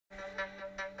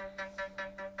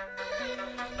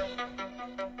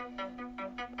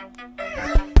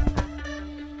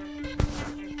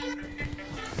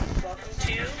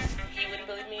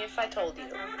told you?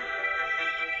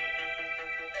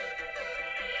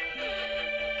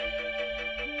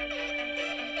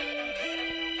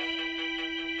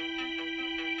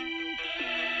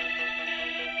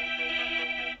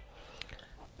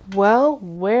 Well,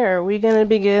 where are we going to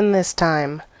begin this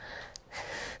time?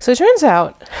 So it turns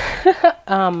out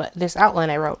this outline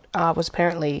I wrote was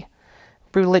apparently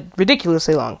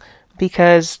ridiculously long,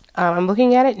 because I'm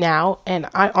looking at it now and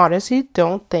I honestly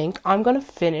don't think I'm going to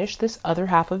finish this other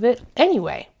half of it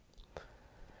anyway.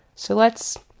 So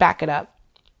let's back it up.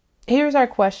 Here's our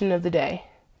question of the day.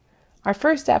 Our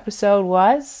first episode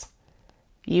was,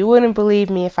 you wouldn't believe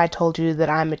me if I told you that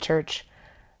I'm a church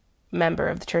member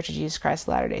of the Church of Jesus Christ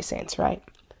of Latter-day Saints, right?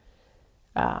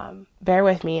 Bear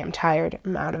with me, I'm tired,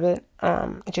 I'm out of it.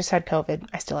 I just had COVID.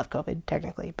 I still have COVID,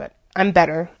 technically, but I'm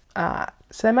better.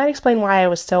 So that might explain why I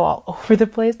was so all over the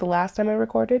place the last time I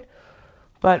recorded.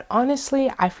 But honestly,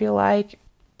 I feel like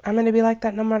I'm going to be like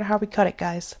that no matter how we cut it,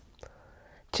 guys.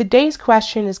 Today's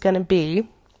question is going to be,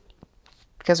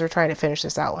 because we're trying to finish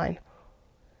this outline,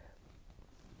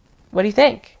 what do you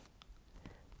think?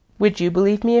 Would you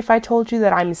believe me if I told you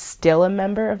that I'm still a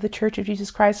member of the Church of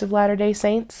Jesus Christ of Latter-day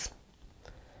Saints?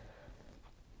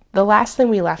 The last thing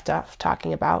we left off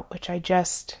talking about, which I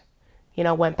just,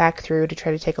 went back through to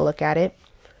try to take a look at it,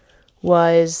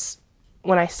 was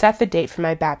when I set the date for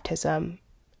my baptism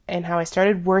and how I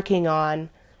started working on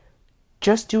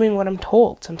just doing what I'm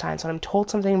told sometimes. When I'm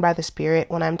told something by the Spirit,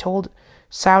 when I'm told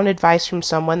sound advice from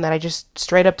someone that I just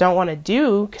straight up don't want to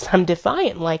do because I'm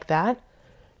defiant like that,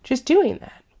 just doing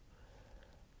that.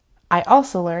 I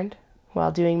also learned,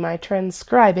 while doing my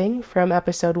transcribing from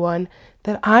episode 1,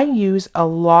 that I use a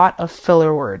lot of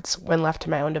filler words when left to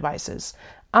my own devices.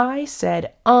 I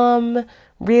said,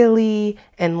 really,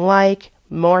 and like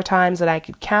more times than I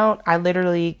could count. I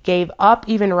literally gave up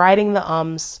even writing the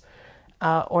ums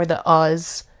or the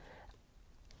uhs.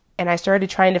 And I started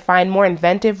trying to find more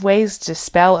inventive ways to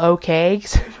spell okay.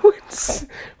 It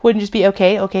wouldn't just be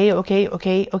okay.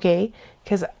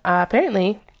 Because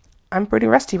apparently I'm pretty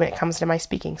rusty when it comes to my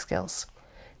speaking skills.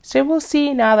 So we'll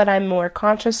see, now that I'm more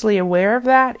consciously aware of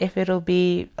that, if it'll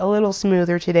be a little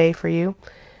smoother today for you.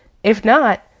 If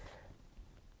not,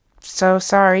 so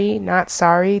sorry, not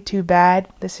sorry, too bad.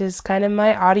 This is kind of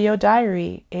my audio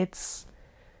diary. It's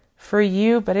for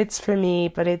you, but it's for me,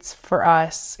 but it's for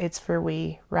us, it's for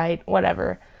we, right?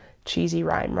 Whatever. Cheesy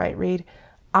rhyme, right, Reed?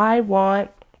 I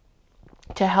want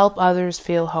to help others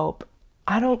feel hope.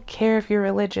 I don't care if you're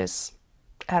religious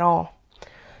at all.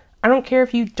 I don't care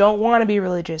if you don't want to be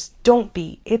religious. Don't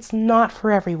be. It's not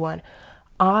for everyone.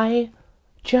 I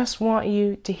just want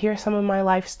you to hear some of my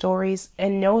life stories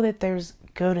and know that there's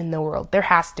good in the world. There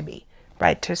has to be,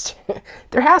 right?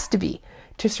 There has to be.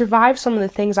 To survive some of the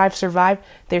things I've survived,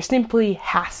 there simply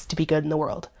has to be good in the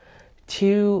world.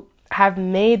 To have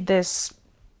made this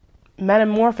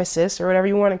metamorphosis, or whatever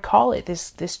you want to call it,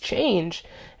 this change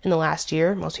in the last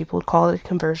year, most people would call it a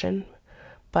conversion,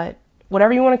 but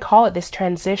whatever you want to call it, this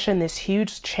transition, this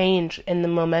huge change in the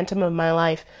momentum of my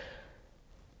life,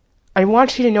 I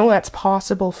want you to know that's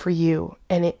possible for you.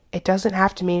 And it doesn't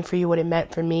have to mean for you what it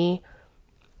meant for me.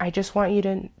 I just want you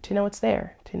to know it's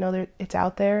there, to know that it's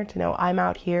out there, to know I'm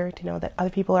out here, to know that other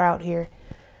people are out here.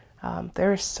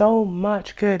 There is so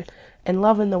much good and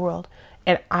love in the world.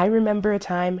 And I remember a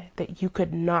time that you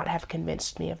could not have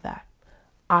convinced me of that.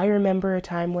 I remember a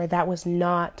time where that was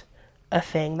not a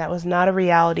thing. That was not a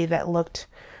reality that looked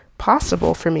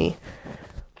possible for me.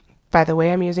 By the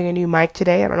way, I'm using a new mic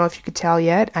today. I don't know if you could tell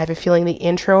yet. I have a feeling the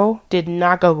intro did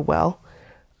not go well.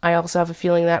 I also have a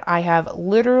feeling that I have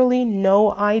literally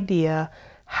no idea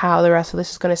how the rest of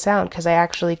this is going to sound, because I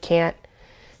actually can't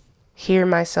hear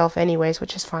myself anyways,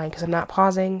 which is fine because I'm not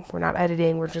pausing. We're not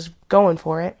editing. We're just going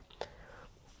for it.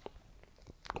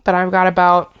 But I've got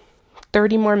about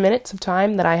 30 more minutes of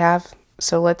time that I have.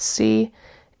 So let's see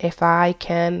if I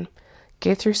can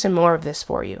get through some more of this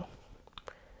for you.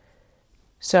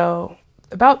 So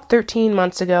about 13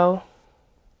 months ago,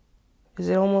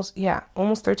 almost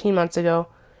 13 months ago,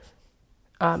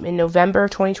 in November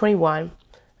of 2021,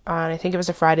 I think it was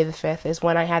a Friday the 5th, is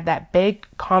when I had that big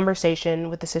conversation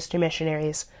with the sister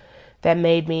missionaries that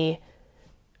made me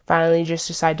finally just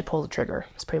decide to pull the trigger.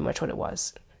 That's pretty much what it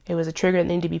was. It was a trigger that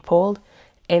needed to be pulled,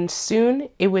 and soon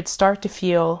it would start to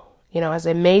feel, as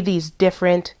I made these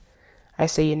different, I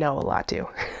say a lot too.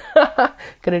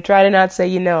 Gonna try to not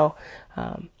say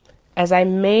as I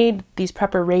made these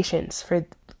preparations for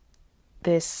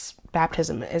this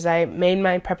baptism, as I made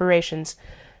my preparations,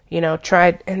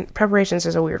 tried, and preparations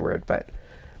is a weird word, but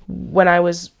when I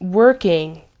was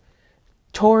working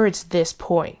towards this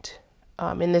point,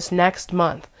 in this next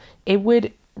month, it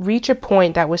would reach a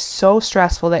point that was so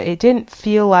stressful that it didn't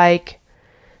feel like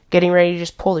getting ready to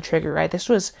just pull the trigger, right? This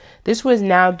was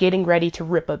now getting ready to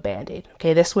rip a Band-Aid.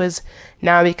 Okay, this was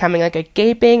now becoming like a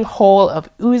gaping hole of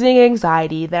oozing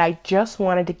anxiety that I just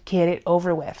wanted to get it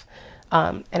over with.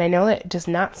 And I know that it does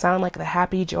not sound like the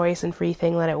happy, joyous, and free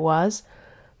thing that it was,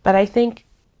 but I think,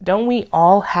 don't we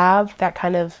all have that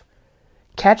kind of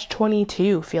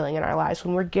catch-22 feeling in our lives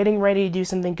when we're getting ready to do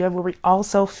something good, where we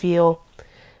also feel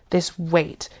this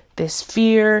weight, this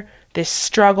fear, this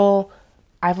struggle?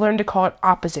 I've learned to call it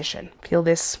opposition. Feel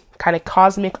this kind of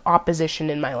cosmic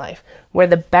opposition in my life, where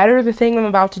the better the thing I'm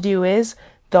about to do is,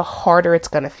 the harder it's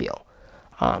going to feel.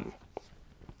 And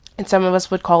some of us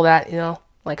would call that,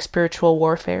 like spiritual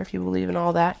warfare, if you believe in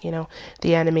all that.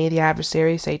 The enemy, the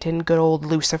adversary, Satan, good old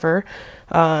Lucifer,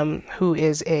 who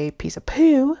is a piece of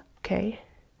poo. Okay.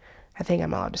 I think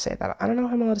I'm allowed to say that. I don't know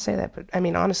if I'm allowed to say that, but I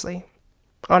mean, honestly,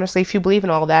 if you believe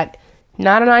in all that,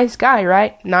 not a nice guy,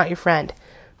 right? Not your friend.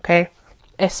 Okay.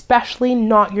 Especially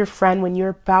not your friend when you're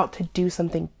about to do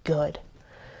something good.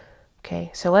 Okay,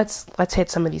 so let's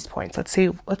hit some of these points. Let's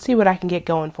see what I can get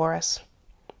going for us.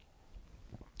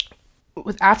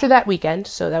 After that weekend,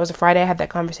 so that was a Friday, I had that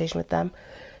conversation with them.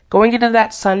 Going into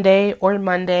that Sunday or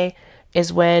Monday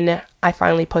is when I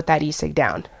finally put that e-cig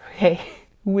down. Okay,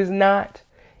 it was not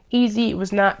easy. It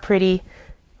was not pretty.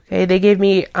 Okay, they gave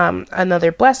me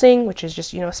another blessing, which is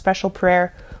just a special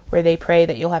prayer where they pray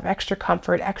that you'll have extra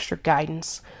comfort, extra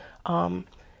guidance,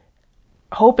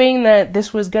 hoping that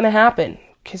this was going to happen.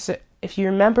 Because if you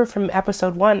remember from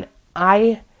episode 1,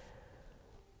 I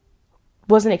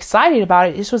wasn't excited about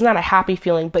it. This was not a happy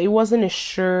feeling, but it wasn't a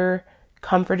sure,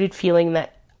 comforted feeling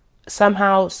that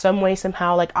somehow, some way,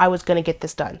 somehow, like I was going to get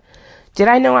this done. Did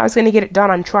I know I was going to get it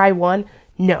done on try 1?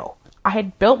 No. I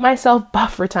had built myself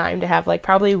buffer time to have like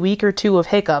probably a week or 2 of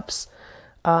hiccups.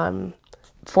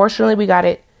 Fortunately, we got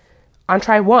it on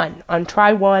try 1. On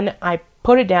try 1, I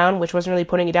put it down, which wasn't really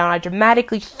putting it down. I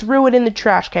dramatically threw it in the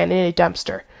trash can in a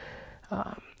dumpster,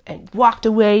 and walked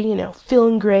away,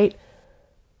 feeling great.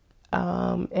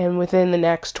 And within the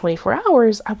next 24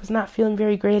 hours, I was not feeling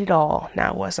very great at all.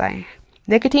 Now, was I?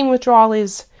 Nicotine withdrawal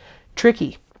is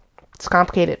tricky. It's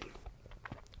complicated.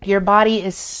 Your body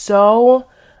is so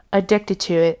addicted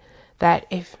to it that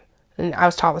and I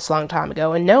was taught this a long time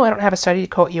ago, and no, I don't have a study to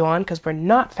quote you on because we're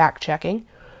not fact checking,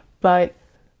 but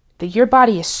your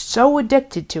body is so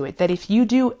addicted to it that if you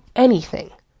do anything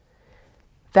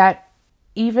that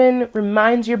even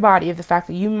reminds your body of the fact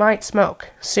that you might smoke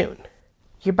soon,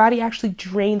 your body actually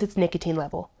drains its nicotine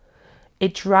level.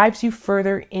 It drives you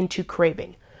further into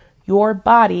craving. Your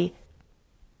body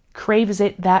craves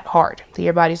it that hard. So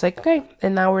your body's like, okay,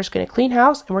 and now we're just going to clean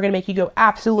house and we're going to make you go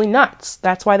absolutely nuts.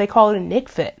 That's why they call it a Nick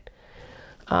fit.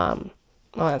 Well,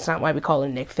 that's not why we call it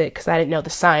a Nick fit, because I didn't know the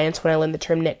science when I learned the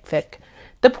term Nick fit.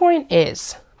 The point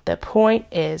is,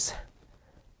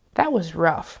 that was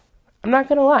rough. I'm not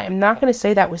going to lie. I'm not going to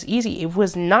say that was easy. It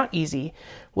was not easy.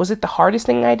 Was it the hardest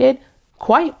thing I did?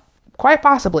 Quite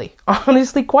possibly.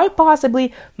 Honestly, quite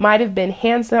possibly might have been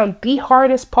hands down the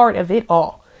hardest part of it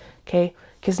all. Okay?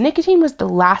 Because nicotine was the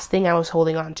last thing I was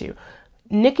holding on to.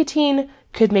 Nicotine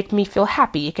could make me feel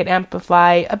happy. It could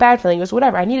amplify a bad feeling. It was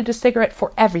whatever. I needed a cigarette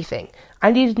for everything.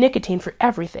 I needed nicotine for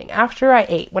everything. After I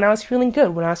ate, when I was feeling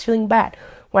good, when I was feeling bad,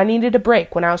 when I needed a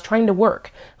break, when I was trying to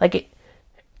work.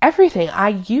 Everything. I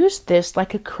used this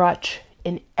like a crutch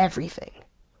in everything.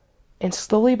 And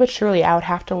slowly but surely I would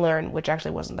have to learn, which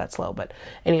actually wasn't that slow, but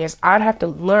anyways, I'd have to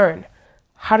learn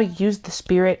how to use the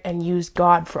Spirit and use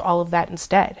God for all of that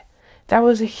instead. That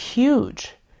was a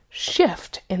huge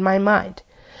shift in my mind.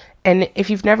 And if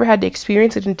you've never had to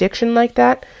experience an addiction like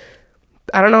that,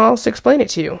 I don't know how else to explain it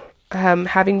to you.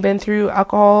 Having been through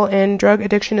alcohol and drug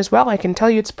addiction as well, I can tell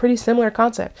you it's a pretty similar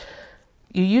concept.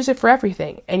 You use it for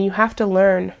everything, and you have to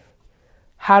learn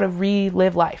how to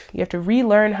relive life. You have to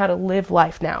relearn how to live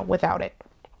life now without it.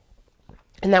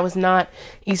 And that was not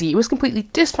easy. It was completely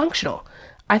dysfunctional.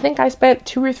 I think I spent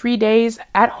 2 or 3 days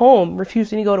at home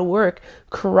refusing to go to work,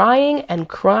 crying and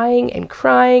crying and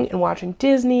crying and watching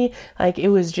Disney. It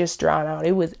was just drawn out.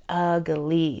 It was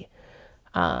ugly.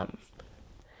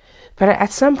 But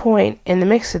at some point in the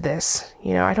mix of this,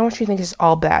 I don't want you to think this is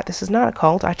all bad. This is not a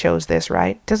cult. I chose this,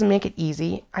 right? It doesn't make it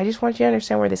easy. I just want you to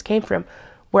understand where this came from,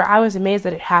 where I was amazed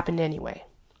that it happened anyway.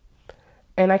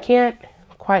 And I can't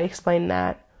quite explain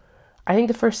that. I think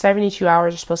the first 72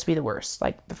 hours are supposed to be the worst.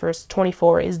 The first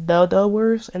 24 is the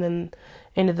worst, and then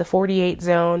into the 48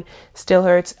 zone still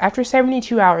hurts. After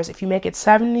 72 hours, if you make it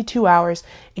 72 hours,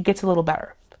 it gets a little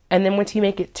better. And then once you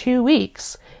make it 2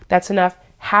 weeks, that's enough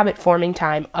habit forming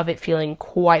time of it feeling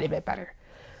quite a bit better.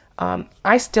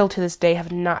 I still to this day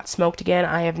have not smoked again.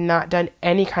 I have not done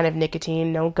any kind of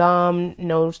nicotine, no gum,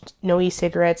 no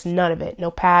e-cigarettes, none of it,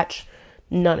 no patch,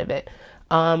 none of it.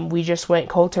 We just went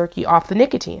cold turkey off the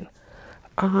nicotine,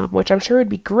 which I'm sure would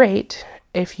be great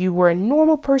if you were a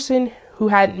normal person who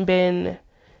hadn't been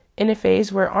in a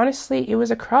phase where honestly it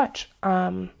was a crutch.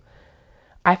 I've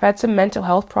had some mental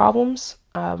health problems,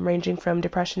 ranging from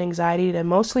depression, anxiety to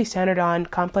mostly centered on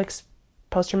complex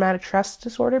post-traumatic stress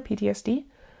disorder, PTSD.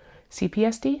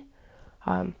 CPSD.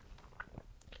 And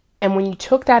when you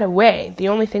took that away, the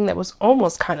only thing that was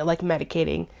almost kind of like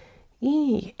medicating,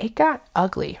 it got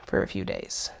ugly for a few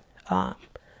days.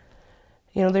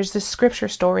 There's this scripture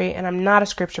story, and I'm not a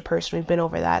scripture person. We've been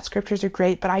over that. Scriptures are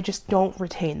great, but I just don't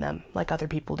retain them like other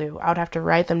people do. I would have to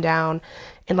write them down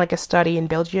in like a study and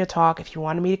build you a talk if you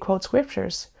wanted me to quote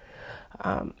scriptures.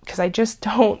 Because I just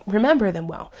don't remember them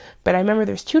well. But I remember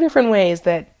there's two different ways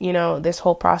that, this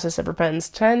whole process of repentance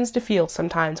tends to feel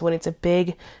sometimes when it's a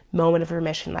big moment of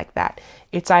remission like that.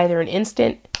 It's either an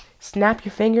instant, snap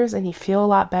your fingers and you feel a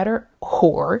lot better,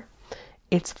 or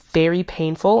it's very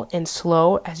painful and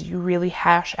slow as you really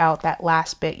hash out that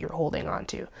last bit you're holding on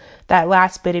to. That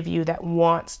last bit of you that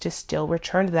wants to still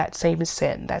return to that same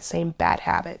sin, that same bad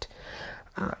habit.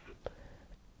 But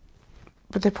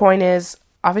the point is,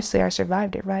 obviously, I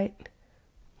survived it, right?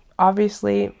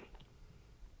 Obviously,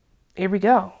 here we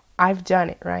go. I've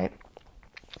done it, right?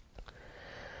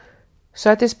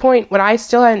 So at this point, when I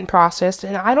still hadn't processed,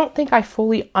 and I don't think I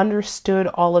fully understood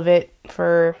all of it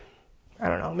for, I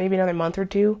don't know, maybe another month or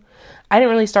two. I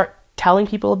didn't really start telling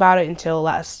people about it until the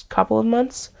last couple of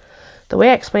months. The way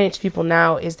I explain it to people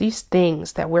now is these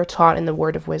things that we're taught in the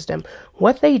Word of Wisdom,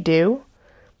 what they do.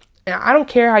 And I don't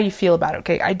care how you feel about it,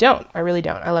 okay? I don't. I really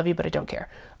don't. I love you, but I don't care.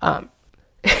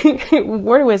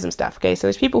 Word of wisdom stuff, okay? So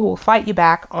there's people who will fight you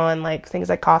back on like things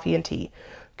like coffee and tea,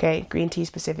 okay? Green tea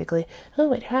specifically.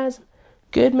 Oh, it has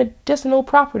good medicinal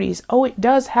properties. Oh, it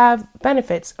does have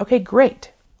benefits. Okay,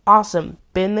 great. Awesome.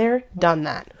 Been there, done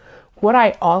that. What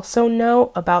I also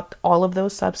know about all of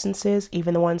those substances,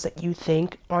 even the ones that you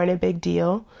think aren't a big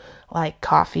deal, like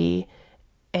coffee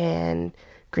and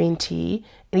green tea,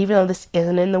 and even though this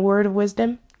isn't in the Word of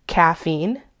Wisdom,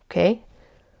 caffeine, okay?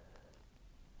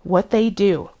 What they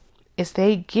do is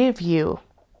they give you,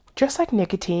 just like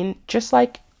nicotine, just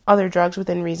like other drugs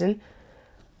within reason,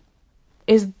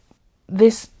 is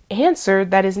this answer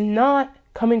that is not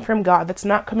coming from God, that's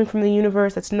not coming from the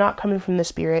universe, that's not coming from the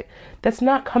spirit, that's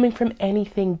not coming from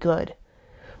anything good.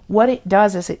 What it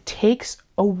does is it takes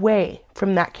away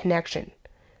from that connection.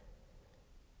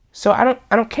 So I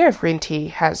don't care if green tea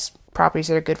has properties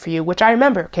that are good for you, which I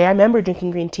remember, okay? I remember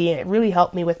drinking green tea, and it really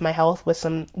helped me with my health with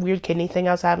some weird kidney thing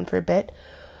I was having for a bit.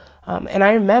 And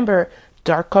I remember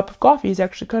dark cup of coffee is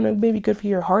actually kind of maybe good for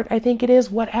your heart. I think it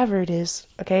is, whatever it is,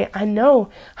 okay? I know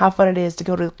how fun it is to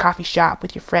go to the coffee shop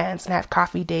with your friends and have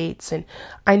coffee dates, and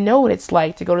I know what it's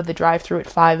like to go to the drive-thru at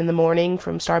 5 a.m.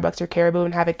 from Starbucks or Caribou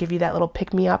and have it give you that little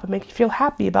pick-me-up and make you feel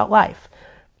happy about life.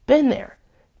 Been there,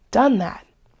 done that.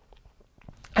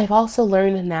 I've also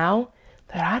learned now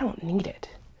that I don't need it.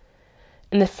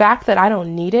 And the fact that I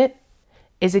don't need it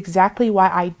is exactly why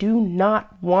I do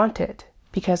not want it.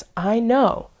 Because I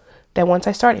know that once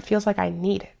I start, it feels like I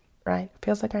need it, right? It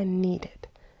feels like I need it.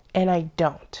 And I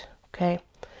don't, okay?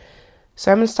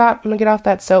 So I'm going to stop. I'm going to get off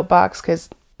that soapbox because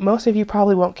most of you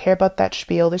probably won't care about that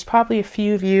spiel. There's probably a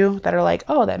few of you that are like,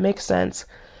 oh, that makes sense.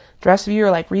 The rest of you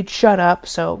are like, Reed, shut up.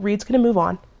 So Reed's going to move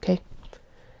on, okay?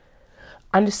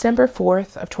 On December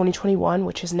 4th of 2021,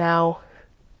 which is now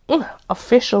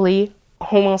officially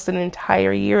almost an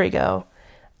entire year ago,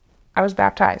 I was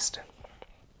baptized.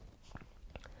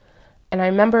 And I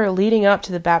remember leading up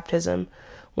to the baptism,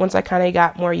 once I kind of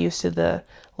got more used to the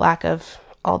lack of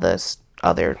all this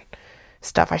other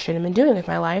stuff I shouldn't have been doing with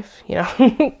my life,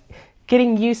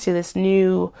 getting used to this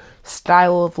new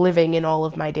style of living in all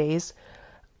of my days,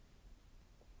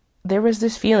 there was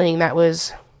this feeling that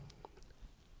was,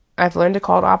 I've learned to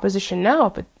call it opposition now,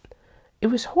 but it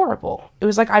was horrible. It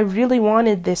was like I really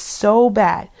wanted this so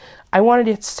bad. I wanted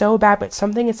it so bad, but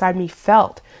something inside me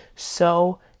felt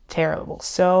so terrible,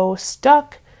 so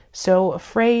stuck, so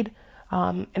afraid.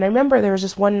 And I remember there was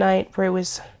just one night where I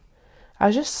was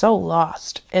just so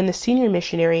lost. And the senior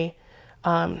missionary,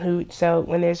 so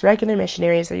when there's regular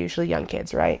missionaries, they're usually young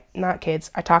kids, right? Not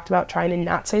kids. I talked about trying to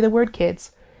not say the word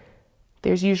kids.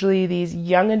 There's usually these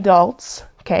young adults,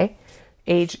 okay,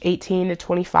 age 18 to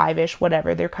 25-ish,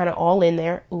 whatever. They're kind of all in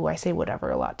there. Ooh, I say whatever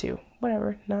a lot too.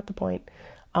 Whatever, not the point.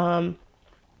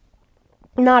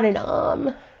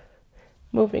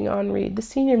 Moving on, Reed. The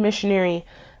senior missionary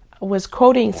was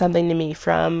quoting something to me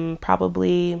from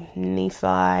probably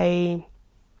Nephi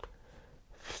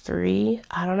 3.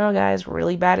 I don't know, guys.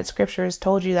 Really bad at scriptures.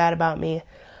 Told you that about me.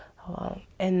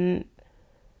 And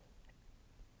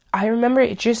I remember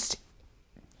it just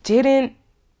didn't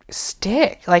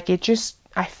stick. Like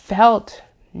I felt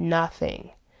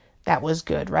nothing that was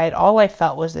good, right? All I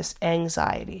felt was this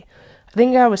anxiety. I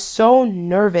think I was so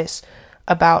nervous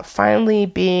about finally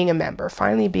being a member,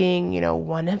 finally being,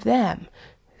 one of them.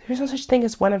 There's no such thing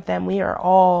as one of them. We are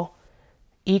all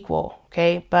equal,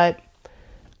 okay? But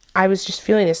I was just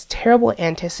feeling this terrible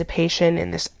anticipation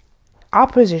and this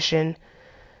opposition,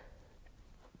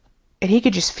 and he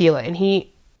could just feel it.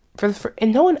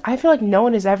 And I feel like no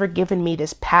one has ever given me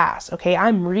this pass, okay?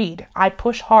 I'm Reed. I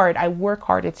push hard. I work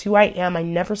hard. It's who I am. I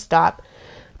never stop.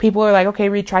 People are like, okay,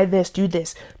 Reed, try this, do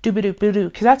this, do-ba-do-ba-do,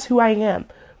 because that's who I am.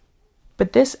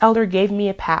 But this elder gave me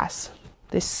a pass.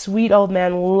 This sweet old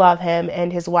man, love him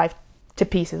and his wife to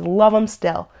pieces, love him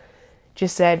still.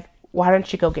 Just said, why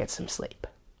don't you go get some sleep?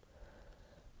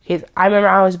 Because I remember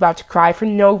I was about to cry for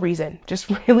no reason, just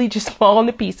falling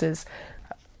to pieces.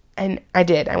 And I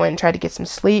did. I went and tried to get some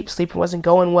sleep. Sleep wasn't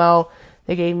going well.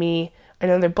 They gave me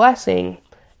another blessing.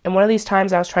 And one of these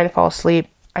times I was trying to fall asleep,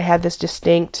 I had this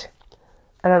distinct,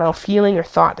 feeling or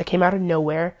thought that came out of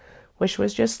nowhere, which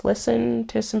was just listen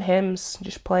to some hymns,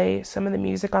 just play some of the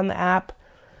music on the app,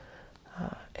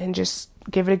 and just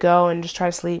give it a go and just try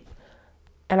to sleep.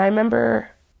 And I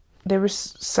remember there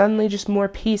was suddenly just more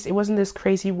peace. It wasn't this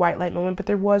crazy white light moment, but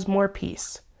there was more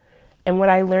peace. And what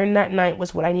I learned that night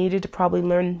was what I needed to probably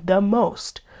learn the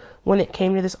most when it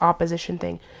came to this opposition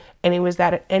thing. And it was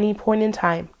that at any point in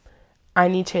time, I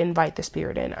need to invite the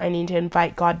Spirit in. I need to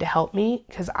invite God to help me,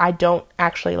 because I don't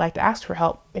actually like to ask for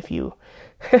help, if you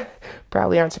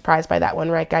probably aren't surprised by that one,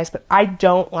 right, guys? But I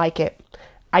don't like it.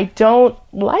 I don't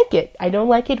like it. I don't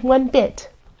like it one bit.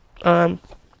 I'm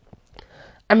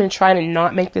going to try to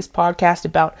not make this podcast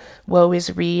about woe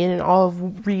is Reed and all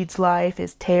of Reed's life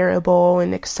is terrible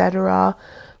and etc.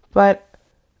 But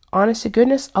honest to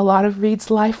goodness, a lot of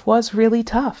Reed's life was really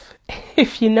tough,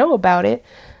 if you know about it.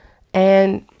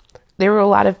 And there were a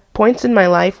lot of points in my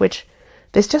life, which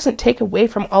this doesn't take away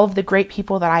from all of the great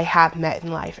people that I have met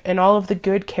in life and all of the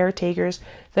good caretakers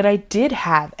that I did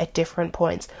have at different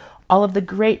points, all of the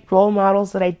great role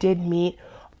models that I did meet,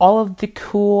 all of the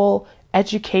cool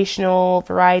educational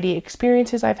variety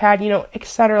experiences I've had,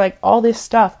 etc. Like all this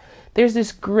stuff. There's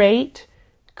this great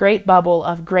bubble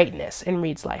of greatness in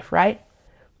Reed's life, right?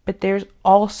 But there's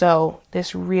also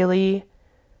this really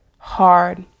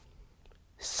hard,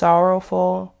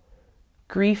 sorrowful,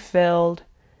 grief-filled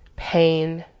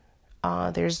pain.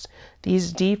 There's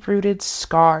these deep-rooted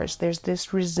scars. There's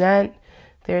this resent.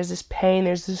 There's this pain.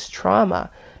 There's this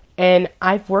trauma. And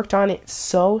I've worked on it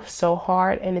so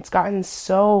hard, and it's gotten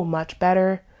so much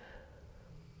better.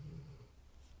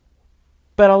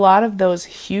 But a lot of those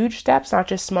huge steps, not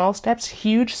just small steps,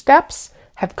 huge steps,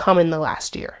 have come in the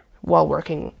last year while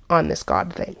working on this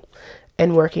God thing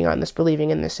and working on this believing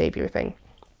in the Savior thing.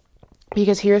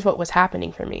 Because here's what was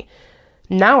happening for me.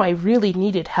 Now I really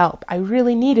needed help. I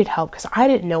really needed help because I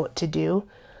didn't know what to do.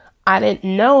 I didn't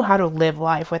know how to live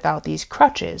life without these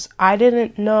crutches. I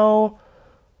didn't know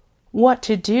what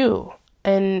to do,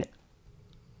 and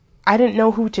I didn't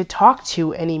know who to talk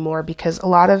to anymore, because a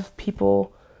lot of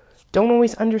people don't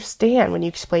always understand when you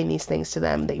explain these things to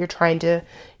them, that you're trying to,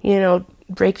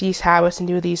 break these habits and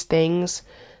do these things.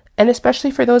 And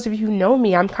especially for those of you who know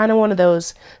me, I'm kind of one of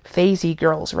those phasey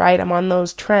girls, right? I'm on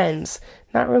those trends,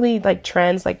 not really like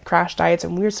trends like crash diets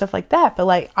and weird stuff like that, but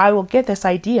like I will get this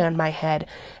idea in my head,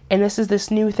 and this is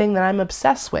this new thing that I'm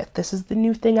obsessed with. This is the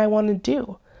new thing I want to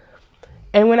do.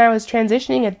 And when I was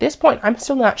transitioning at this point, I'm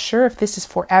still not sure if this is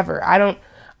forever. I don't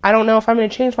know if I'm going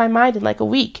to change my mind in like a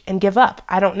week and give up.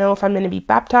 I don't know if I'm going to be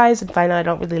baptized and find out I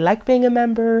don't really like being a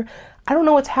member. I don't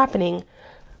know what's happening.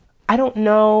 I don't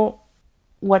know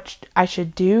what I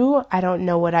should do. I don't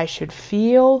know what I should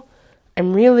feel.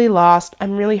 I'm really lost.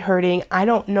 I'm really hurting. I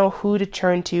don't know who to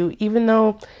turn to, even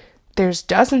though there's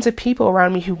dozens of people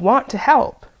around me who want to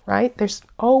help, right? There's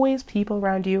always people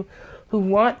around you who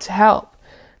want to help.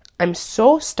 I'm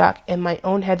so stuck in my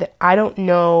own head that I don't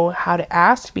know how to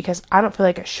ask, because I don't feel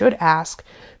like I should ask,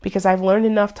 because I've learned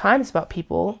enough times about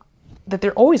people that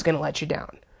they're always going to let you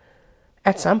down.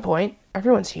 At some point,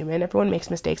 everyone's human. Everyone makes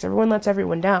mistakes. Everyone lets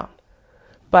everyone down.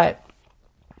 But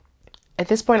at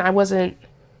this point, I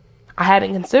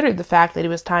hadn't considered the fact that it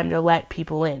was time to let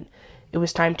people in. It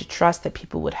was time to trust that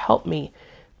people would help me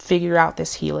figure out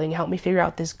this healing, help me figure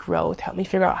out this growth, help me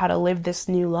figure out how to live this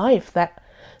new life that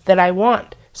I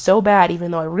want so bad,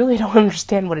 even though I really don't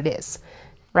understand what it is,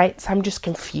 right? So I'm just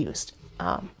confused.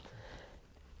 And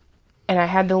I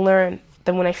had to learn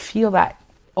that when I feel that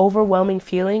overwhelming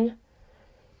feeling,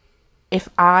 if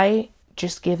I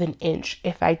just give an inch,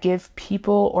 if I give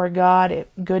people or God,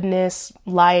 goodness,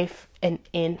 life, an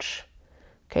inch,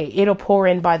 okay, it'll pour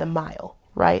in by the mile,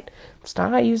 right? It's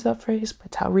not how I use that phrase, but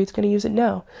it's how Reed's going to use it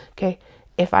now, okay?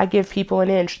 If I give people an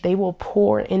inch, they will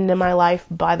pour into my life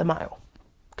by the mile.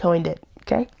 Cohen did,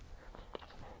 okay?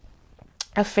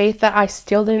 A faith that I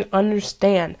still didn't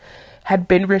understand had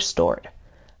been restored.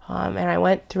 And I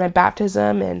went through my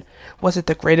baptism, and was it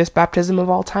the greatest baptism of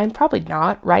all time? Probably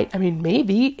not, right? I mean,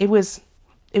 maybe. It was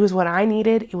what I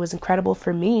needed. It was incredible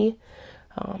for me.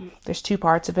 There's two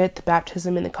parts of it, the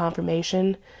baptism and the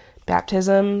confirmation.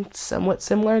 Baptism, somewhat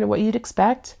similar to what you'd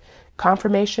expect.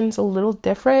 Confirmation's a little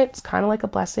different. It's kind of like a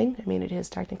blessing. I mean, it is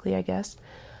technically, I guess.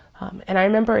 And I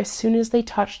remember as soon as they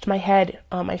touched my head,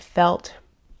 I felt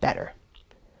better.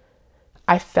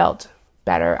 I felt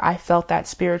better. I felt that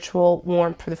spiritual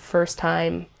warmth for the first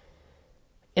time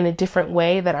in a different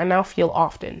way that I now feel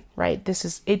often, right?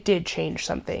 It did change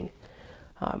something.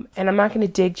 And I'm not going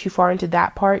to dig too far into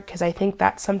that part because I think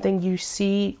that's something you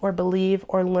see or believe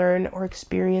or learn or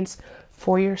experience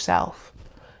for yourself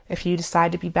if you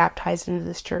decide to be baptized into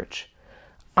this church.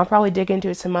 I'll probably dig into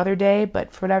it some other day,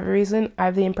 but for whatever reason, I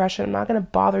have the impression I'm not going to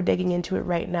bother digging into it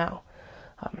right now.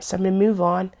 So I'm going to move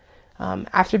on.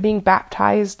 After being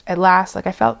baptized at last,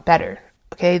 I felt better.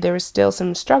 Okay, there was still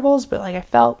some struggles, but I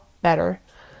felt better.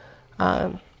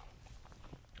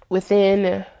 Within,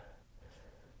 I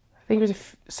think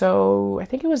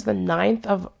it was the 9th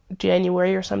of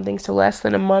January or something. So less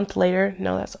than a month later.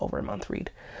 No, that's over a month, Reed.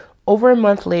 Over a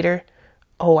month later.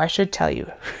 Oh, I should tell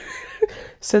you.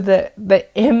 So the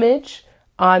image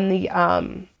on the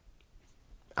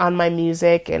on my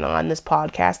music and on this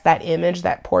podcast, that image,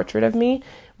 that portrait of me,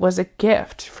 was a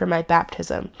gift for my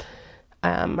baptism.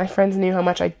 My friends knew how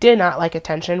much I did not like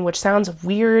attention, which sounds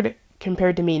weird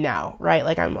compared to me now,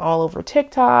 right? I'm all over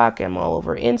TikTok, I'm all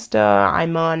over Insta,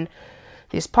 I'm on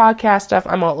this podcast stuff,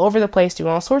 I'm all over the place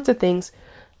doing all sorts of things.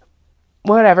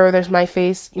 Whatever, there's my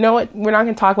face. You know what? We're not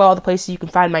going to talk about all the places you can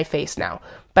find my face now.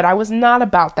 But I was not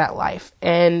about that life.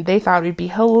 And they thought it would be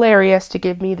hilarious to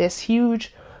give me this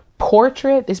huge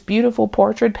portrait, this beautiful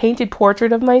portrait, painted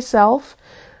portrait of myself.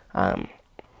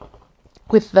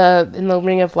 With the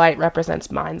ring of light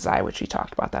represents mind's eye, which we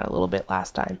talked about that a little bit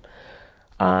last time.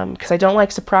 Because I don't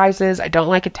like surprises. I don't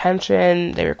like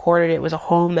attention. They recorded it. It was a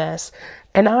whole mess.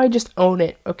 And now I just own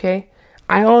it, okay?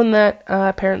 I own that.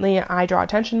 Apparently, I draw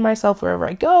attention to myself wherever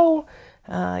I go.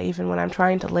 Even when I'm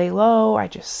trying to lay low, I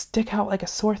just stick out like a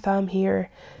sore thumb here.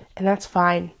 And that's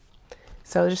fine.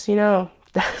 So just,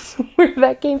 that's where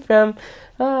that came from.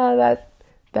 That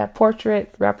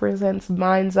portrait represents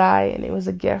mind's eye. And it was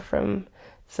a gift from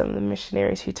some of the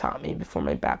missionaries who taught me before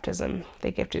my baptism.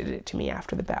 They gifted it to me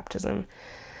after the baptism.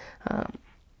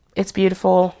 It's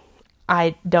beautiful.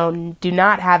 I do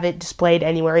not have it displayed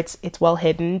anywhere. It's well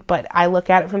hidden, but I look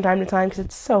at it from time to time because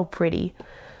it's so pretty.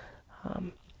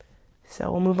 So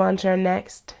we'll move on to our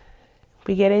next.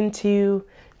 We get into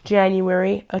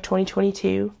January of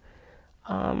 2022.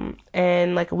 And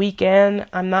a weekend,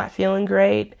 I'm not feeling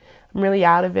great. I'm really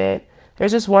out of it.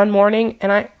 There's this one morning,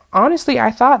 and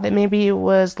I thought that maybe it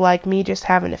was me just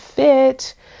having a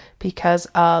fit because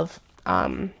of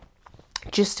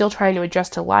just still trying to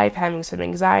adjust to life, having some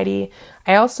anxiety.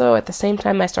 I also, at the same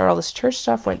time I started all this church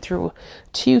stuff, went through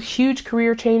 2 huge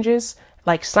career changes,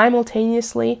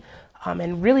 simultaneously,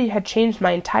 and really had changed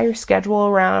my entire schedule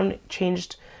around,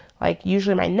 changed,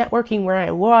 usually my networking where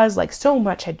I was, so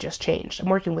much had just changed. I'm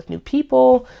working with new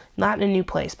people, not in a new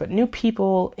place, but new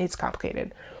people, it's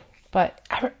complicated. But,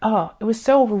 it was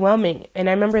so overwhelming. And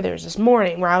I remember there was this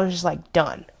morning where I was just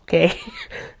done, okay?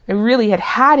 I really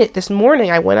had it this morning.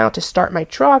 I went out to start my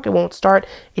truck. It won't start.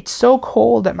 It's so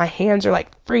cold that my hands are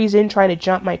freezing trying to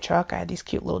jump my truck. I had these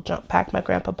cute little jump packs my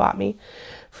grandpa bought me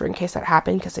for in case that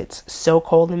happened because it's so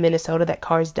cold in Minnesota that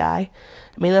cars die.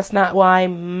 I mean, that's not why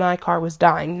my car was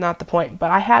dying. Not the point.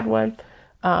 But I had one.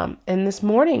 And this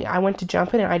morning I went to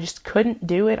jump in and I just couldn't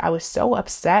do it. I was so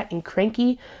upset and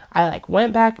cranky. I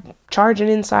went back charging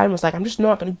inside and was I'm just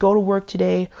not going to go to work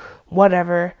today,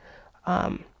 whatever.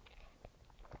 And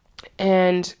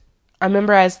I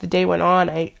remember as the day went on,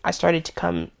 I started to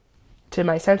come to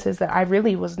my senses that I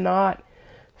really was not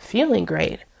feeling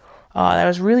great. I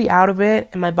was really out of it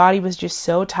and my body was just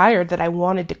so tired that I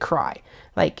wanted to cry.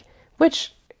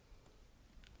 Which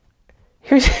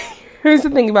here's the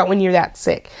thing about when you're that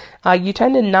sick. You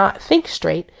tend to not think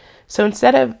straight. So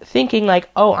instead of thinking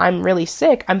oh, I'm really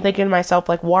sick, I'm thinking to myself,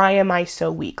 why am I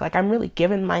so weak? I'm really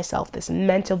giving myself this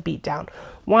mental beatdown.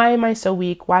 Why am I so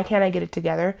weak? Why can't I get it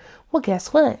together? Well,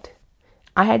 guess what?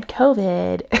 I had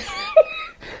COVID.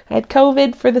 I had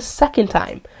COVID for the second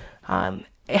time.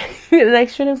 And I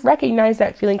should have recognized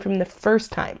that feeling from the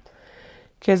first time.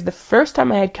 Because the first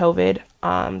time I had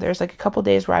COVID, there's like a couple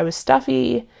days where I was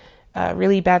stuffy,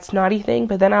 really bad snotty thing,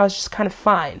 but then I was just kind of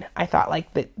fine. I thought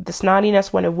like the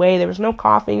snottiness went away. There was no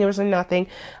coughing. There was nothing.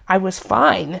 I was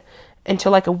fine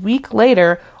until like a week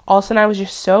later. All of a sudden I was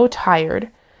just so tired.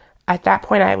 At that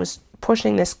point I was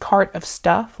pushing this cart of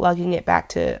stuff, lugging it back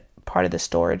to part of the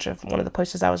storage of one of the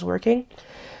places I was working.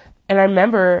 And I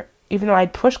remember, even though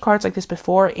I'd pushed carts like this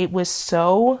before, it was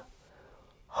so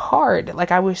hard.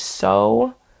 Like I was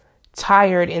so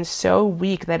tired and so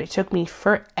weak that it took me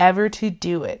forever to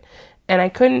do it. And I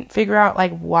couldn't figure out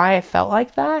like why I felt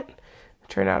like that. It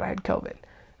turned out I had COVID.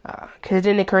 Because it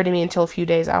didn't occur to me until a few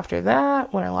days after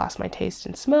that when I lost my taste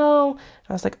and smell. And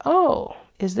I was like, oh,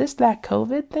 is this that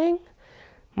COVID thing?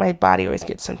 My body always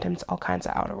gets sometimes all kinds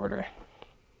of out of order.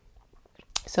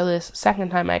 So this second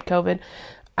time I had COVID,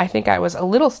 I think I was a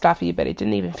little stuffy, but it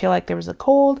didn't even feel like there was a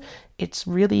cold. It's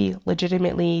really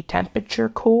legitimately temperature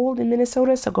cold in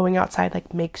Minnesota, so going outside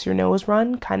like makes your nose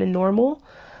run, kind of normal.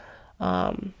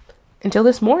 Until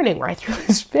this morning where I threw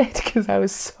this fit because I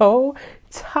was so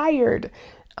tired.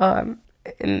 And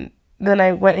then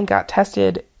I went and got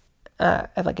tested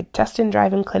at like a test and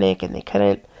drive-in clinic, and they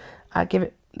couldn't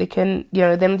they couldn't,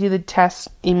 they don't do the test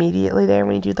immediately there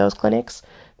when you do those clinics,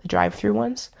 the drive-through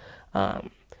ones.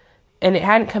 And it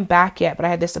hadn't come back yet, but I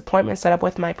had this appointment set up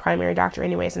with my primary doctor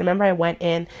anyways. And I remember I went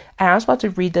in and I was about to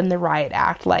read them the riot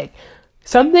act. Like,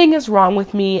 something is wrong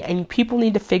with me and people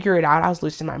need to figure it out. I was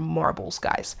losing my marbles,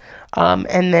 guys.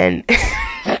 And then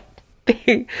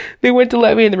they went to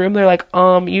let me in the room. They're like,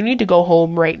 you need to go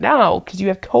home right now because you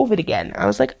have COVID again. I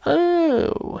was like,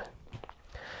 oh.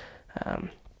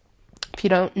 If you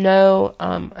don't know,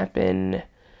 I've been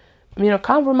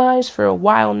immunocompromised for a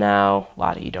while now. A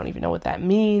lot of you don't even know what that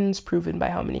means, proven by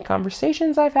how many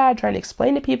conversations I've had trying to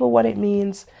explain to people what it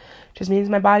means. It just means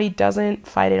my body doesn't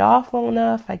fight it off well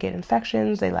enough. I get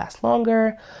infections, they last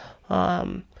longer.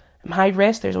 I'm high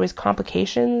risk. There's always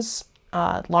complications,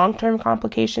 long-term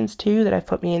complications too, that have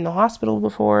put me in the hospital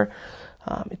before.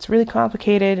 It's really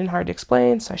complicated and hard to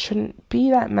explain, so I shouldn't be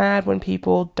that mad when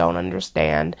people don't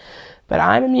understand. But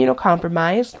I'm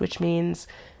immunocompromised, which means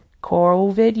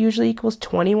COVID usually equals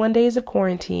 21 days of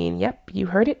quarantine. Yep, you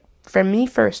heard it from me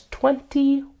first.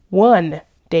 21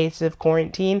 days of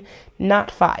quarantine,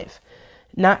 not 5.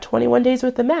 Not 21 days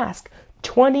with the mask.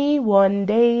 21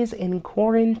 days in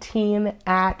quarantine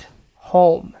at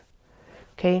home.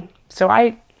 Okay, so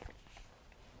I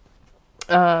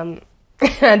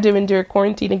had to endure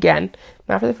quarantine again.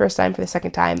 Not for the first time, for the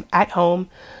second time, at home,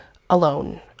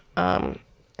 alone.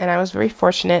 And I was very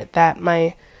fortunate that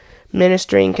my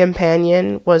ministering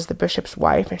companion was the bishop's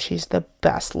wife, and she's the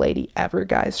best lady ever,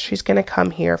 guys. She's gonna come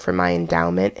here for my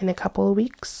endowment in a couple of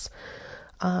weeks.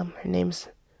 Her name's,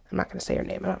 I'm not gonna say her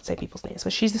name, I don't say people's names,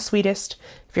 but she's the sweetest.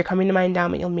 If you're coming to my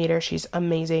endowment, you'll meet her. She's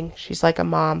amazing. She's like a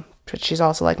mom, but she's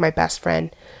also like my best friend.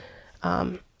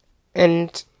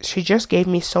 And she just gave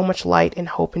me so much light and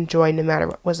hope and joy no matter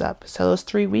what was up. So those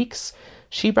 3 weeks,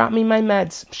 she brought me my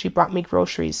meds. She brought me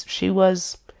groceries. She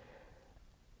was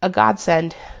a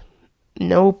godsend.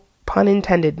 No pun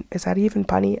intended. Is that even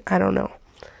punny? I don't know.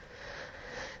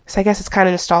 So I guess it's kind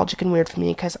of nostalgic and weird for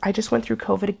me because I just went through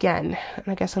COVID again. And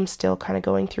I guess I'm still kind of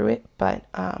going through it. But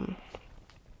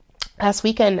last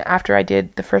weekend, after I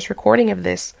did the first recording of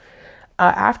this,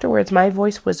 afterwards, my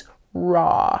voice was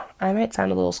raw. I might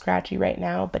sound a little scratchy right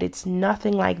now, but it's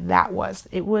nothing like that was.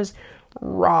 It was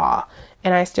raw.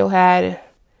 And I still had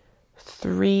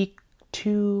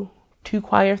two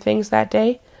choir things that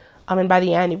day. And by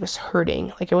the end, it was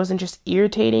hurting. Like, it wasn't just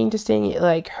irritating to sing, it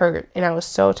like hurt. And I was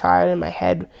so tired and my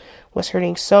head was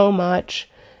hurting so much.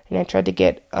 And I tried to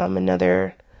get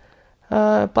another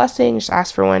blessing, just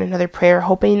ask for one, another prayer,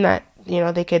 hoping that,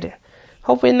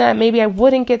 hoping that maybe I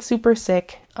wouldn't get super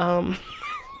sick.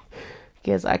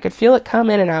 Because I could feel it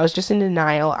coming and I was just in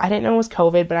denial. I didn't know it was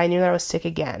COVID, but I knew that I was sick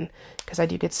again because I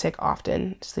do get sick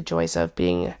often. It's the joys of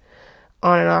being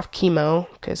on and off chemo,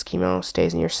 because chemo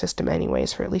stays in your system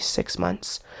anyways for at least 6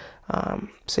 months.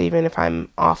 So even if I'm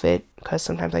off it, because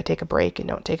sometimes I take a break and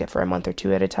don't take it for a month or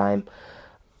 2 at a time,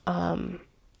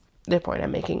 the point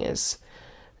I'm making is,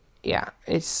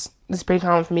 it's pretty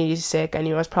common for me to be sick. I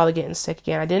knew I was probably getting sick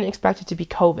again. I didn't expect it to be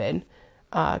COVID,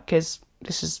 because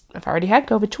I've already had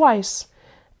COVID twice.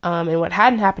 And what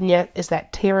hadn't happened yet is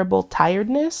that terrible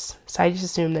tiredness. So I just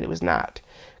assumed that it was not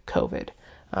COVID.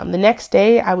 The next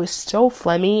day I was so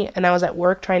phlegmy and I was at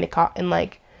work trying to cough, and I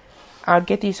would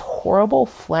get these horrible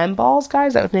phlegm balls,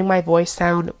 guys, that would make my voice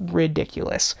sound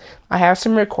ridiculous. I have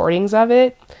some recordings of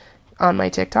it on my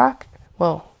TikTok.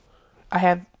 Well, I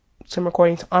have some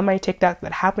recordings on my TikTok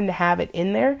that happened to have it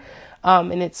in there.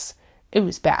 And it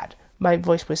was bad. My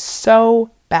voice was so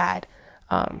bad.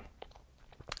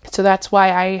 So that's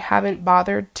why I haven't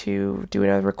bothered to do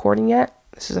another recording yet.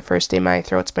 This is the first day my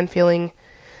throat's been feeling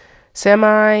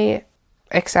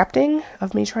semi-accepting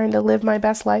of me trying to live my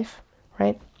best life,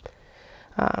 right?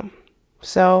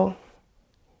 So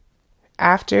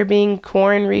after being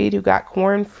Corin Reed, who got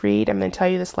Corin freed, I'm going to tell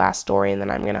you this last story, and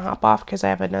then I'm going to hop off because I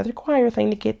have another choir thing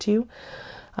to get to.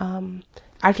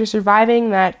 After surviving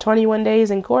that 21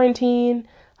 days in quarantine,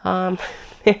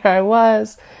 there I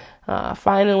was,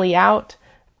 finally out.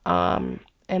 And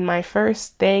my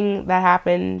first thing that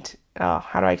happened,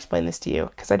 how do I explain this to you?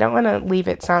 Because I don't want to leave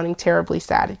it sounding terribly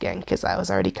sad again, because I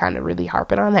was already kind of really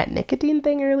harping on that nicotine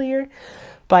thing earlier.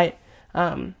 But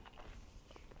the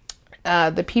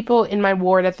people in my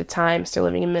ward at the time, still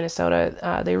living in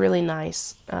Minnesota, they're really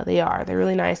nice. They're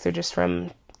really nice. We're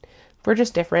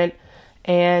just different.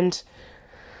 And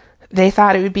they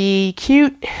thought it would be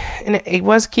cute, and it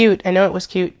was cute. I know it was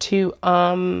cute to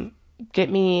get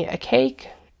me a cake.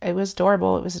 It was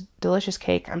adorable. It was a delicious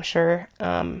cake, I'm sure.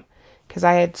 Because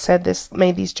I had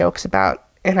made these jokes about,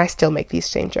 and I still make these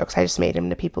same jokes. I just made them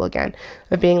to people again,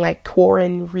 of being like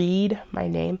Corin Reed, my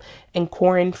name, and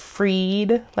Corin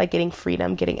Freed, like getting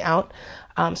freedom, getting out.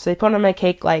 So they put on my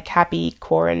cake like Happy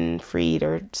Corin Freed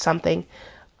or something.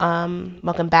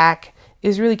 Welcome back. It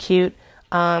was really cute.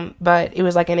 But it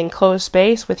was like an enclosed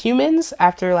space with humans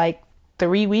after like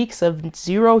 3 weeks of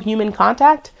zero human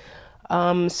contact.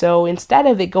 So instead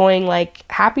of it going like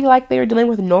happy like they were dealing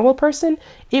with a normal person,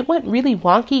 it went really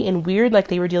wonky and weird like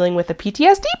they were dealing with a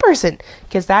PTSD person,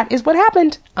 because that is what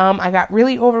happened. I got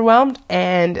really overwhelmed,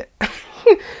 and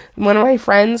one of my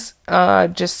friends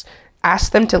just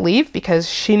asked them to leave because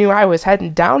she knew I was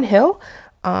heading downhill.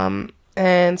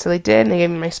 And so they did, and they gave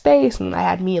me my space, and I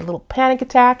had me a little panic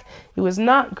attack. It was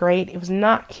not great. It was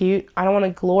not cute. I don't want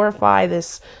to glorify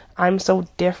this I'm so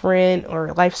different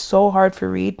or life's so hard for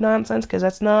Reed nonsense, because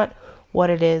that's not what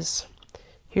it is.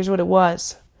 Here's what it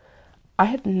was. I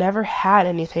had never had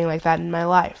anything like that in my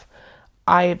life.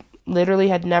 I literally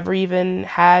had never even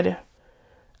had,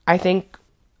 I think,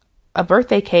 a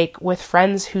birthday cake with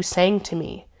friends who sang to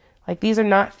me. Like, these are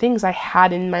not things I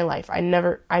had in my life.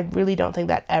 I really don't think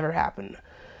that ever happened.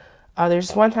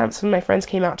 There's one time some of my friends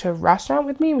came out to a restaurant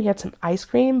with me and we had some ice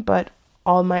cream, but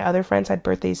all my other friends had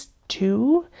birthdays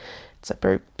too. It's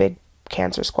a big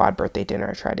Cancer Squad birthday dinner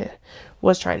I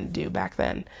was trying to do back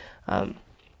then.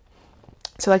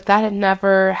 So like that had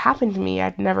never happened to me.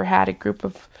 I'd never had a group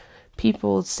of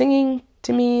people singing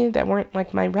to me that weren't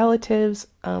like my relatives.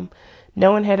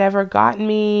 No one had ever gotten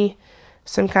me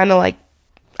some kind of like,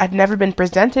 I'd never been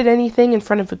presented anything in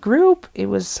front of a group. It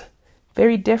was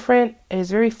very different. It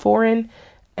was very foreign.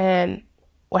 And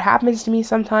what happens to me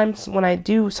sometimes when I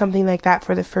do something like that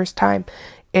for the first time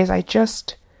is I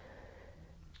just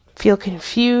feel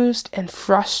confused and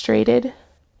frustrated,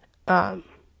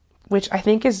 which I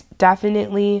think is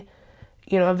definitely,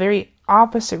 a very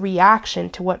opposite reaction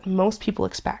to what most people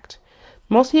expect.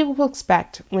 Most people will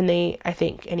expect when they, I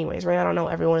think anyways, right? I don't know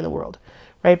everyone in the world,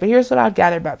 right? But here's what I've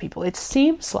gathered about people. It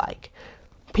seems like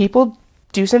people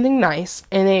do something nice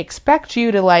and they expect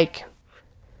you to like,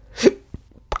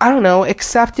 I don't know,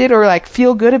 accept it or like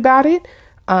feel good about it.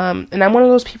 And I'm one of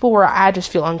those people where I just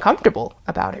feel uncomfortable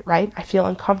about it, right? I feel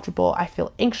uncomfortable. I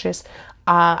feel anxious.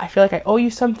 I feel like I owe you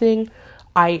something.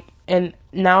 And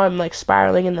now I'm like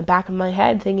spiraling in the back of my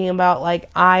head thinking about like,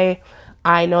 I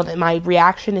know that my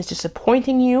reaction is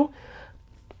disappointing you.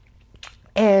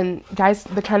 And guys,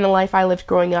 the kind of life I lived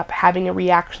growing up, having a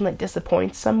reaction that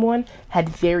disappoints someone had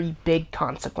very big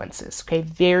consequences, okay?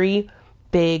 Very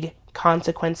big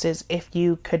consequences if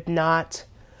you could not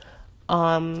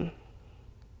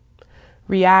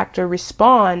react or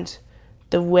respond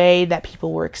the way that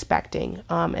people were expecting.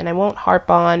 And I won't harp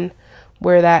on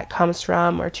where that comes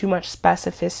from or too much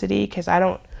specificity, because I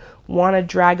don't want to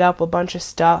drag up a bunch of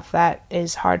stuff that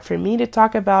is hard for me to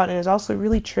talk about and is also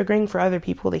really triggering for other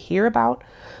people to hear about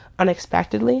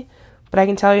unexpectedly. But I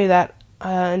can tell you that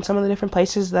in some of the different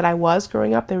places that I was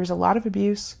growing up, there was a lot of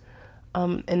abuse,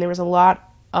 and there was a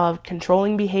lot of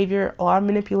controlling behavior, a lot of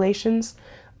manipulations,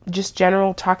 just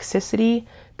general toxicity.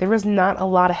 There was not a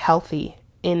lot of healthy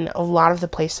in a lot of the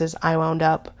places I wound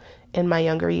up in my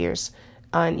younger years,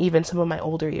 and even some of my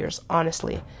older years,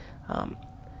 honestly.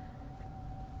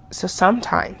 So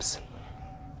sometimes,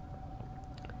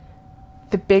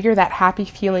 the bigger that happy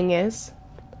feeling is,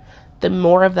 the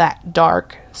more of that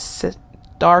dark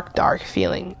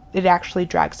feeling it actually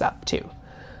drags up to,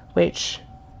 which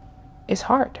is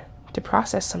hard to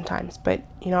process sometimes. But,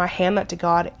 I hand that to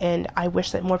God, and I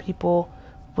wish that more people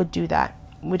would do that,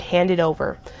 would hand it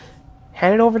over.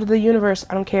 Hand it over to the universe.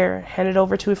 I don't care. Hand it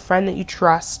over to a friend that you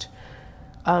trust.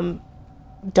 Don't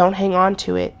hang on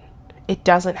to it. It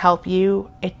doesn't help you.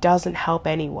 It doesn't help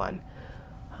anyone.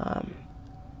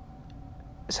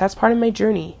 So that's part of my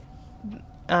journey.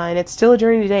 And it's still a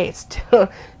journey today. It's still,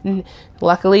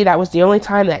 luckily, that was the only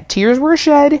time that tears were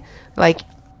shed, like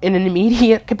in an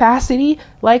immediate capacity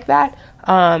like that.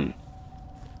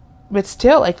 But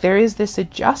still, like, there is this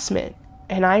adjustment.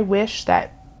 And I wish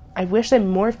that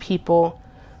more people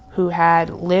who had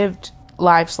lived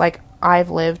lives like I've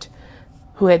lived,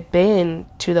 who had been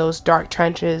to those dark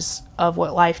trenches of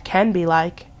what life can be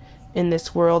like in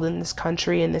this world, in this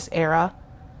country, in this era.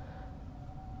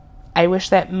 I wish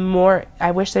that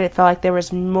it felt like there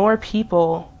was more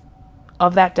people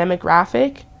of that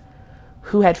demographic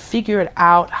who had figured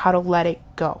out how to let it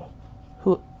go.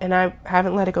 And I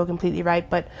haven't let it go completely, right?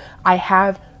 But I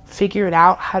have figured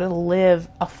out how to live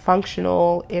a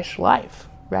functional-ish life,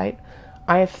 right?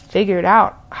 I have figured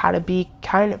out how to be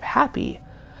kind of happy.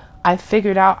 I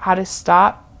figured out how to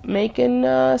stop making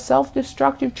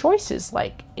self-destructive choices,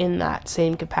 like in that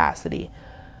same capacity.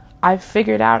 I've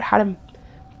figured out how to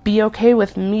be okay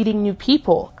with meeting new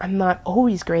people. I'm not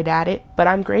always great at it, but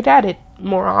I'm great at it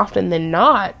more often than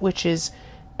not, which is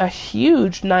a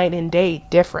huge night and day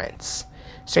difference.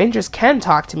 Strangers can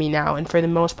talk to me now, and for the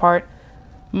most part,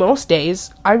 most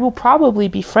days, I will probably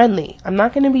be friendly. I'm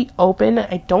not going to be open.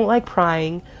 I don't like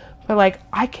prying, but like,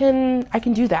 I can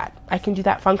do that. I can do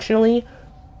that functionally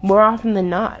more often than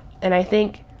not. And I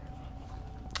think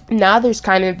now there's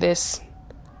kind of this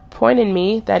point in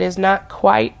me that is not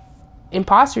quite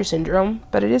imposter syndrome,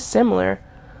 but it is similar,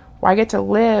 where I get to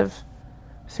live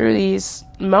through these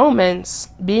moments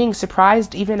being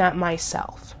surprised even at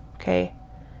myself, okay?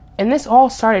 And this all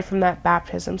started from that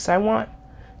baptism, so I want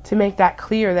to make that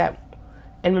clear.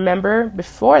 And remember,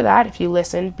 before that, if you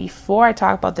listen, before I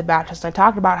talk about the baptism, I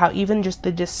talked about how even just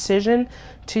the decision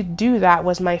to do that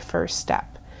was my first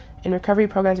step. In recovery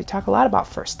programs, we talk a lot about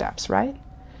first steps, right?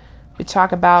 We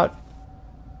talk about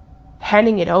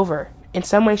handing it over in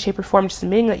some way, shape, or form, just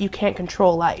admitting that you can't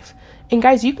control life. And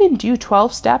guys, you can do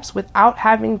 12 steps without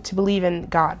having to believe in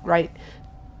God, right?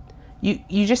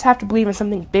 You just have to believe in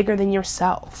something bigger than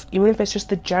yourself, even if it's just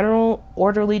the general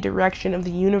orderly direction of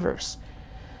the universe.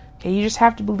 Okay, you just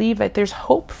have to believe that there's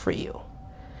hope for you.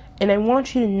 And I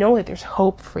want you to know that there's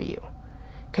hope for you.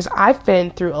 Because I've been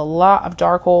through a lot of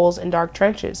dark holes and dark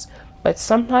trenches, but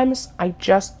sometimes I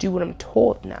just do what I'm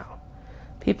told now.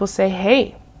 People say,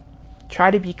 hey, try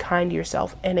to be kind to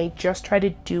yourself, and I just try to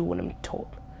do what I'm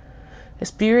told. The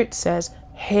Spirit says,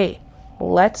 hey,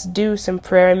 let's do some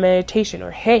prayer and meditation, or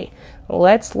hey,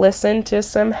 let's listen to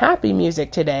some happy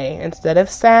music today instead of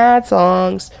sad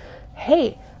songs.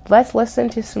 Hey, let's listen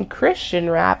to some Christian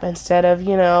rap instead of,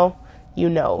 you know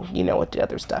what the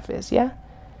other stuff is, yeah?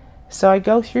 So I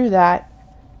go through that,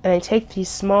 and I take these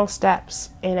small steps,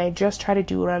 and I just try to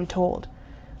do what I'm told.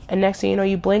 And next thing you know,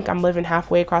 you blink, I'm living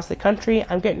halfway across the country.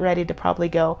 I'm getting ready to probably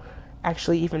go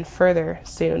actually even further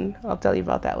soon. I'll tell you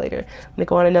about that later. I'm going to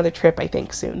go on another trip, I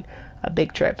think, soon. A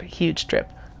big trip, a huge trip.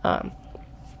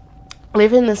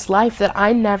 Living this life that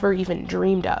I never even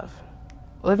dreamed of.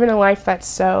 Living a life that's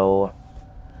so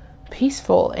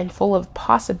peaceful and full of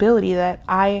possibility that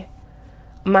I'm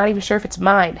not even sure if it's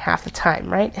mine half the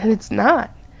time, right? And it's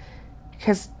not.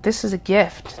 Because this is a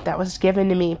gift that was given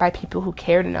to me by people who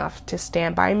cared enough to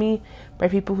stand by me, by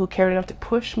people who cared enough to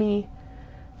push me,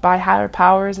 by higher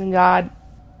powers and God,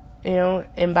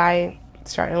 and by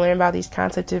starting to learn about these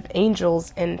concepts of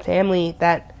angels and family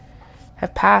that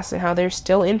have passed and how they're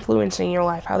still influencing your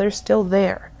life, how they're still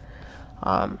there.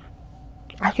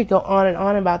 I could go on and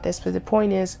on about this, but the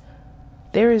point is,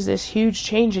 there is this huge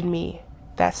change in me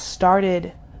that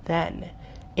started then.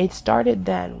 It started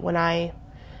then when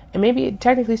and maybe it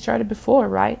technically started before,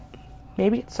 right?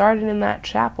 Maybe it started in that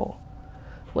chapel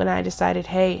when I decided,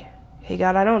 hey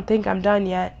God, I don't think I'm done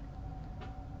yet.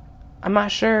 I'm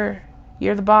not sure.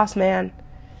 You're the boss, man.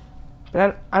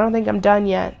 But I don't think I'm done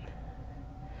yet.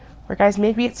 Or guys,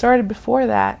 maybe it started before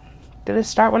that. Did it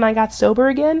start when I got sober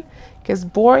again? Because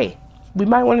boy, we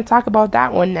might want to talk about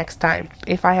that one next time,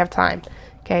 if I have time.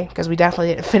 Okay? Because we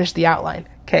definitely didn't finish the outline.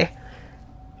 Okay?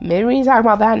 Maybe we can talk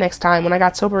about that next time when I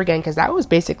got sober again, because that was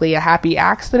basically a happy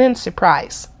accident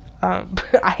surprise.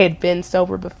 I had been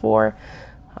sober before,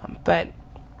 but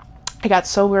I got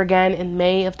sober again in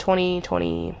May of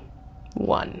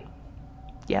 2021.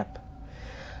 Yep.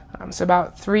 So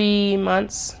about 3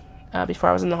 months before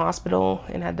I was in the hospital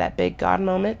and had that big God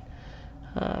moment.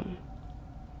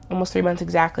 Almost 3 months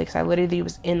exactly, because I literally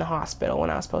was in the hospital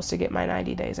when I was supposed to get my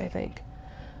 90 days, I think.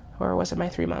 Or was it my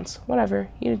 3 months? Whatever.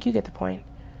 You get the point.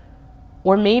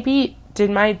 Or maybe did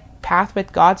my path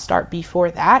with God start before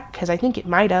that? Because I think it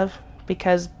might have.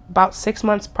 Because about 6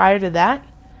 months prior to that,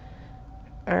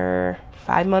 or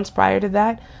 5 months prior to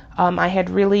that, I had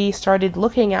really started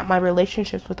looking at my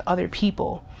relationships with other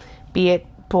people, be it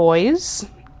boys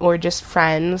or just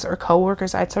friends or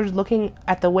coworkers. I started looking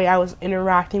at the way I was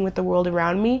interacting with the world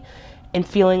around me and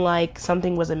feeling like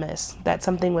something was amiss, that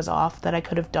something was off, that I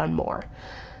could have done more,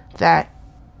 that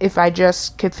if I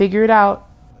just could figure it out,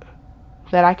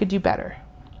 that I could do better.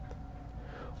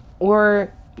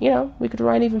 Or, we could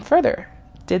rewind even further.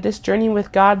 Did this journey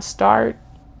with God start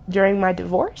during my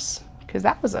divorce? Because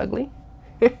that was ugly.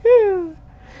 That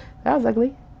was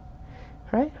ugly,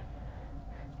 right?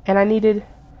 And I needed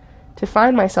to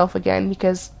find myself again,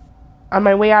 because on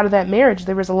my way out of that marriage,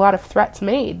 there was a lot of threats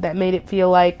made that made it feel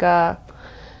like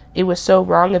it was so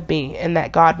wrong of me, and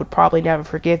that God would probably never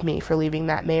forgive me for leaving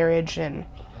that marriage, and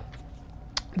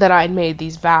that I'd made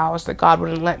these vows that God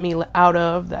wouldn't let me out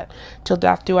of, that till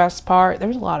death do us part. There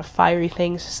was a lot of fiery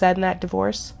things said in that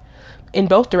divorce, in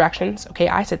both directions. Okay,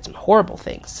 I said some horrible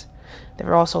things. There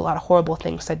were also a lot of horrible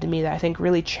things said to me that I think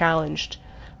really challenged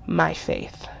my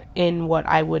faith in what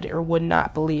I would or would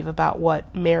not believe about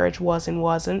what marriage was and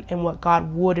wasn't, and what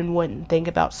God would and wouldn't think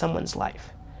about someone's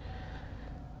life.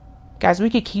 Guys, we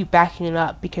could keep backing it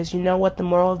up, because you know what the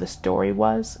moral of the story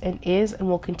was and is and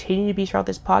will continue to be throughout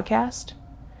this podcast?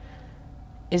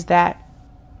 Is that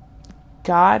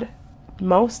God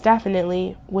most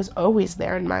definitely was always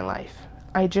there in my life.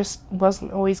 I just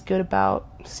wasn't always good about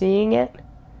seeing it.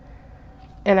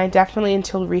 And I definitely,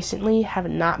 until recently, have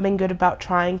not been good about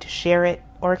trying to share it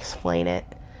or explain it.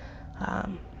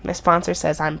 My sponsor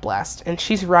says I'm blessed. And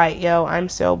she's right, yo. I'm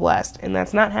so blessed. And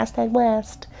that's not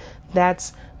 #blessed.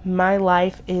 That's my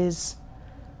life is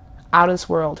out of this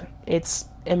world. It's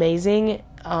amazing.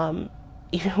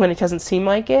 Even when it doesn't seem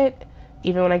like it.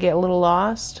 Even when I get a little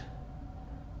lost.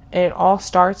 And it all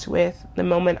starts with the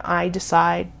moment I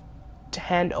decide to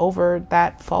hand over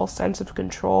that false sense of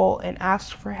control and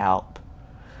ask for help.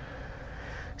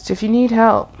 So if you need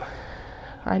help,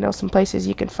 I know some places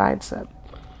you can find some.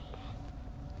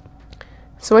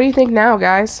 So what do you think now,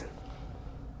 guys?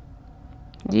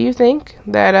 Do you think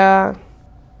that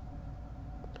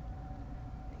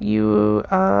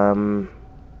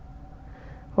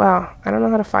well, I don't know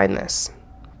how to find this,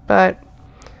 but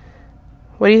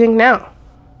what do you think now?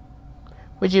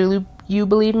 Would you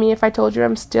believe me if I told you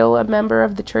I'm still a member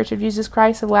of the Church of Jesus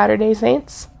Christ of Latter-day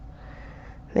Saints?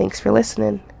 Thanks for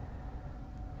listening.